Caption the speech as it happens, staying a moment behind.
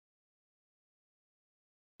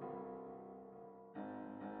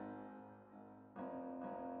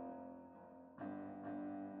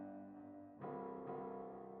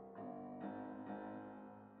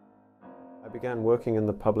began working in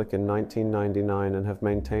the public in 1999 and have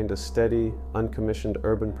maintained a steady, uncommissioned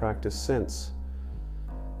urban practice since.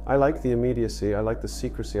 I like the immediacy, I like the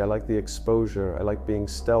secrecy, I like the exposure, I like being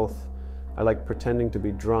stealth, I like pretending to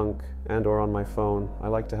be drunk and or on my phone, I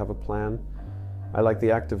like to have a plan. I like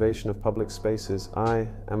the activation of public spaces. I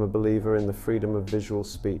am a believer in the freedom of visual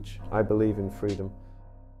speech. I believe in freedom.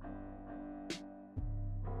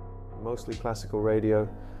 Mostly classical radio,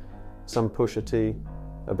 some Pusha T,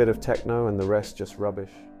 a bit of techno and the rest just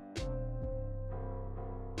rubbish.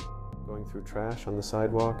 Going through trash on the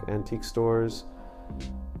sidewalk, antique stores,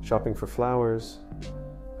 shopping for flowers.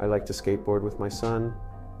 I like to skateboard with my son,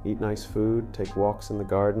 eat nice food, take walks in the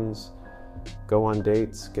gardens, go on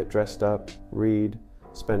dates, get dressed up, read,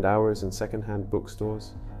 spend hours in secondhand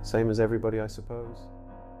bookstores. Same as everybody, I suppose.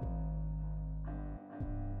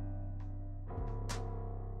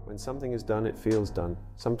 When something is done, it feels done.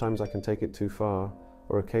 Sometimes I can take it too far,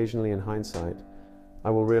 or occasionally in hindsight, I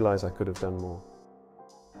will realize I could have done more.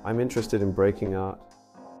 I'm interested in breaking art.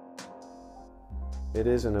 It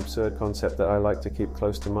is an absurd concept that I like to keep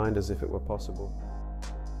close to mind as if it were possible.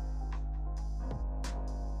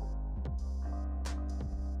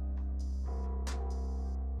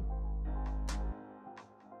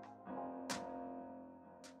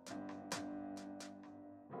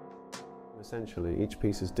 Essentially, each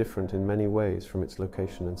piece is different in many ways from its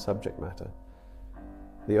location and subject matter.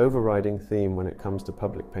 The overriding theme when it comes to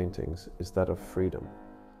public paintings is that of freedom.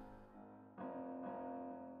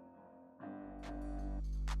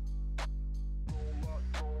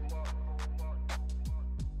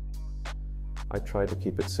 I try to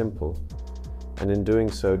keep it simple, and in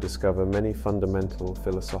doing so discover many fundamental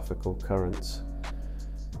philosophical currents.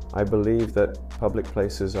 I believe that public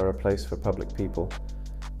places are a place for public people.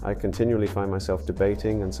 I continually find myself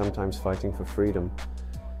debating and sometimes fighting for freedom.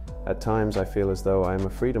 At times I feel as though I am a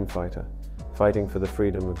freedom fighter, fighting for the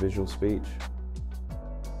freedom of visual speech.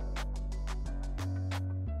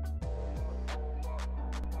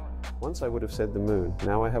 Once I would have said the moon,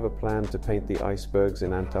 now I have a plan to paint the icebergs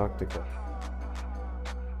in Antarctica.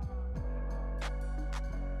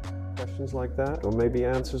 Questions like that, or maybe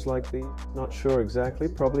answers like these? Not sure exactly,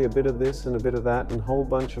 probably a bit of this and a bit of that and a whole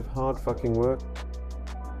bunch of hard fucking work.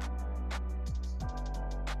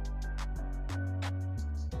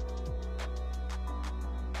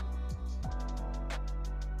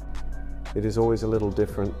 It is always a little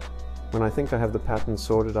different. When I think I have the pattern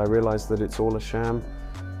sorted, I realize that it's all a sham,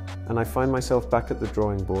 and I find myself back at the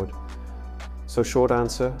drawing board. So short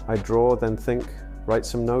answer, I draw, then think, write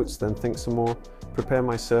some notes, then think some more, prepare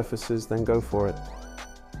my surfaces, then go for it.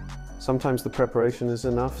 Sometimes the preparation is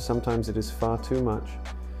enough, sometimes it is far too much.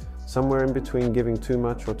 Somewhere in between giving too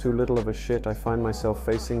much or too little of a shit, I find myself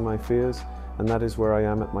facing my fears, and that is where I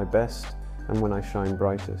am at my best and when I shine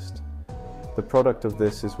brightest. The product of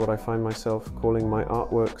this is what I find myself calling my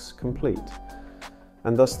artworks complete.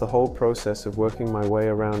 And thus the whole process of working my way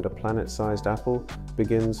around a planet-sized apple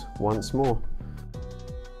begins once more.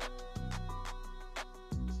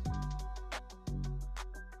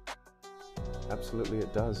 Absolutely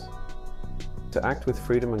it does. To act with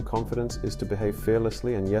freedom and confidence is to behave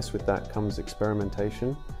fearlessly, and yes, with that comes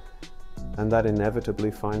experimentation, and that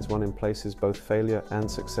inevitably finds one in places both failure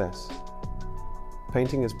and success.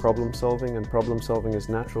 Painting is problem solving, and problem solving is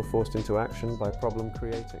natural forced into action by problem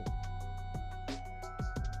creating.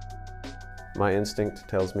 My instinct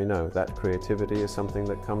tells me no, that creativity is something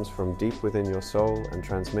that comes from deep within your soul and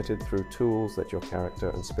transmitted through tools that your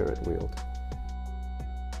character and spirit wield.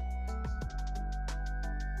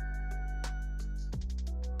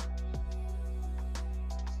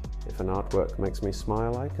 If an artwork makes me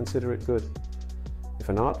smile, I consider it good. If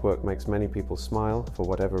an artwork makes many people smile, for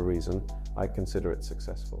whatever reason, I consider it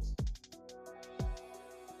successful.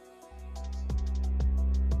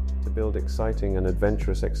 To build exciting and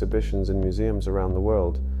adventurous exhibitions in museums around the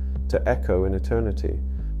world, to echo in eternity,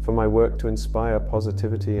 for my work to inspire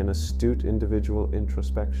positivity and astute individual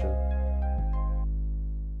introspection.